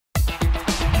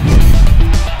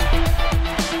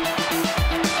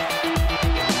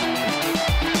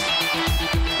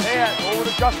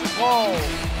Justin Paul.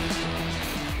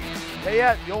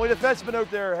 Payette, the only defenseman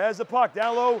out there, has the puck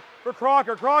down low for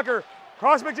Crocker. Crocker,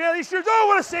 cross McJanet, he shoots. Oh,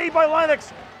 what a save by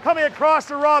Lennox. Coming across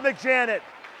to Rob McJanet.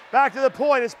 Back to the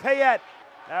point is Payette.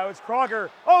 Now it's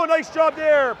Crocker. Oh, nice job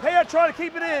there. Payette trying to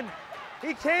keep it in.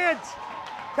 He can't.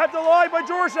 Kept alive by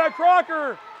Georgetown.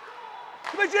 Crocker.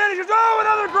 McJanet shoots. Oh,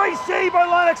 another great save by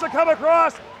Lennox to come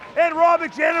across. And Rob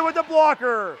McJanet with the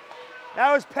blocker.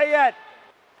 Now it's Payette.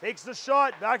 Takes the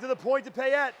shot. Back to the point to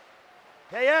Payette.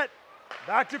 Payette.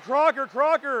 Back to Crocker.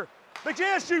 Crocker.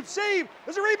 McJanet shoots. Save.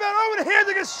 There's a rebound. Oh, and a hand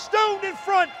that gets stoned in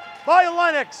front by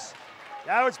Lennox.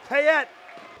 Now it's Payette.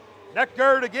 Neck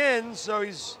guard again, so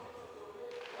he's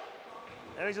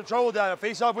in trouble down. A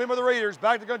face-off win by the Raiders.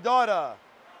 Back to Gondata.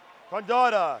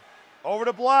 Gondata over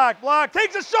to Black. Black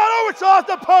takes a shot. Oh, it's off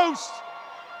the post.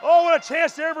 Oh, what a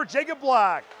chance there for Jacob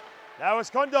Black. Now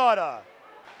it's Gondata.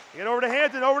 Get over to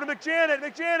Hampton, over to McJanet.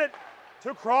 McJanet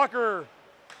to Crocker.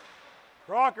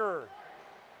 Crocker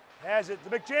has it to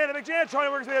McJanet. McJanet trying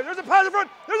to work his way out. There's a pass in front.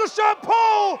 There's a shot.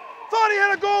 Paul thought he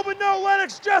had a goal, but no.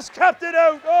 Lennox just kept it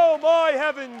out. Oh, my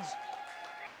heavens.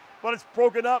 But it's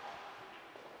broken up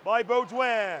by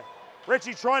Baudouin.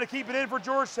 Ritchie trying to keep it in for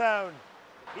Georgetown.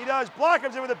 He does. Black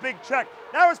comes in with a big check.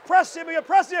 Now it's Prestia. We got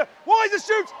Prestia. Wise the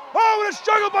shoots. Oh, and it's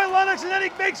juggled by Lennox, and then he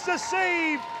makes the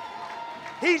save.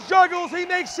 He juggles. He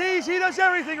makes saves. He does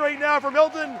everything right now for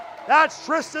Milton. That's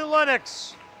Tristan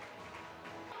Lennox.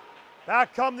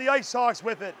 Back come the IceHawks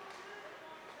with it.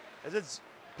 As it's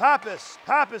Pappas.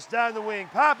 Pappas down the wing.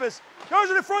 Pappas goes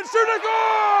in the front. Shooting and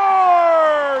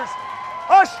scores!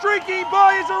 A streaking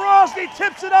by Zarowski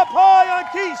tips it up high on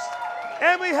Keast.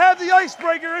 And we have the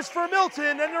icebreaker. It's for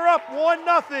Milton, and they're up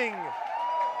 1-0.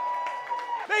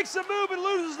 Makes a move and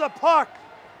loses the puck.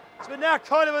 It's been that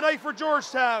kind of a night for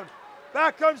Georgetown.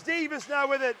 Back comes Davis now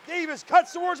with it. Davis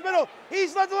cuts towards middle.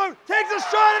 He's left alone. Takes a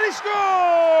shot and he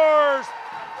scores!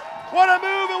 What a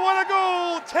move and what a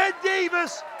goal. Ted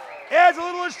Davis adds a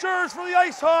little insurance for the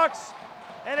IceHawks.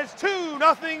 And it's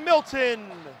 2-0 Milton.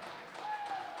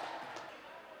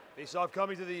 Face-off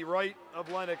coming to the right of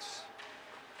Lennox.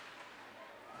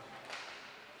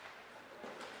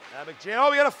 Now McJanet,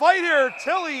 oh, we got a fight here.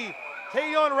 Tilley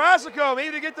taking on Rasico,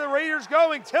 maybe to get the Raiders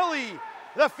going. Tilley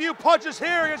with a few punches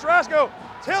here against Rasico.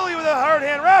 Tilley with a hard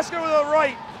hand, Rasico with a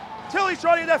right. Tilley's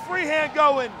trying to get that free hand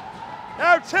going.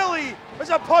 Now Tilley with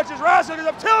some punches, Rasico gets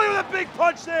up. Tilley with a big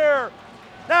punch there.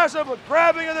 Now some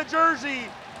grabbing of the jersey.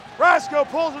 Rasico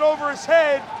pulls it over his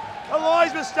head. A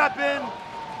linesman step in.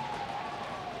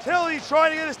 Tilley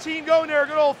trying to get his team going there. A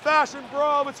good old-fashioned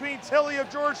brawl between Tilley of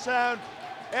Georgetown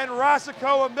and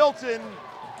Rasico of Milton.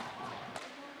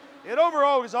 It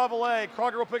overall is off a leg.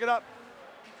 Crocker will pick it up.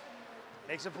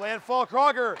 Makes a planned fall.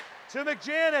 Crocker to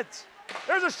McJanet.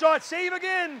 There's a shot. Save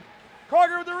again.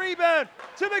 Crocker with the rebound.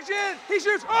 To McJanet. He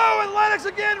shoots. Oh, and Lennox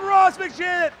again. Ross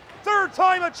McJanet. Third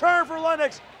time a charm for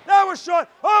Lennox. That was shot.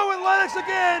 Oh, and Lennox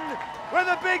again with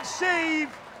a big save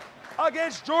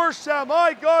against Georgetown.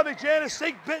 My God, McJanet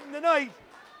snake bitten tonight.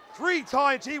 3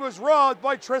 times he was robbed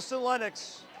by Tristan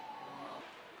Lennox.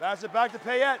 Pass it back to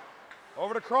Payette.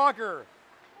 Over to Crocker.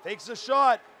 Takes the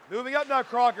shot. Moving up now,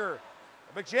 Crocker.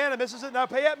 McJanet misses it. Now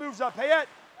Payette moves up. Payette.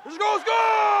 There's a goal.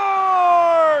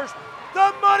 Scores!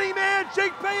 The money man,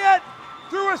 Jake Payette,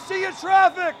 through a sea of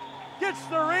traffic, gets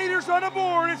the Raiders on the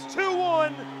board. It's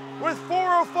 2-1 with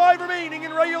 4:05 remaining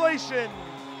in regulation.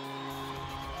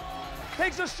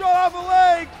 Takes a shot off a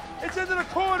leg. It's into the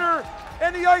corner,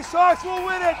 and the IceHawks will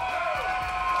win it.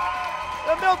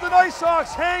 The Milton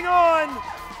IceHawks hang on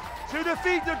to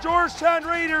defeat the Georgetown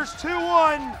Raiders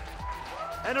 2-1.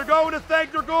 And they're going to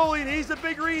thank their goalie, and he's the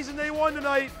big reason they won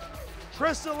tonight.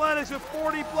 Tristan Lennox with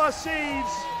 40+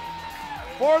 saves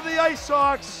for the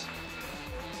IceHawks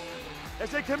as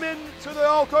they come into the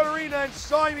Alcott Arena and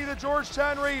sign the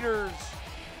Georgetown Raiders.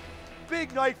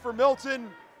 Big night for Milton.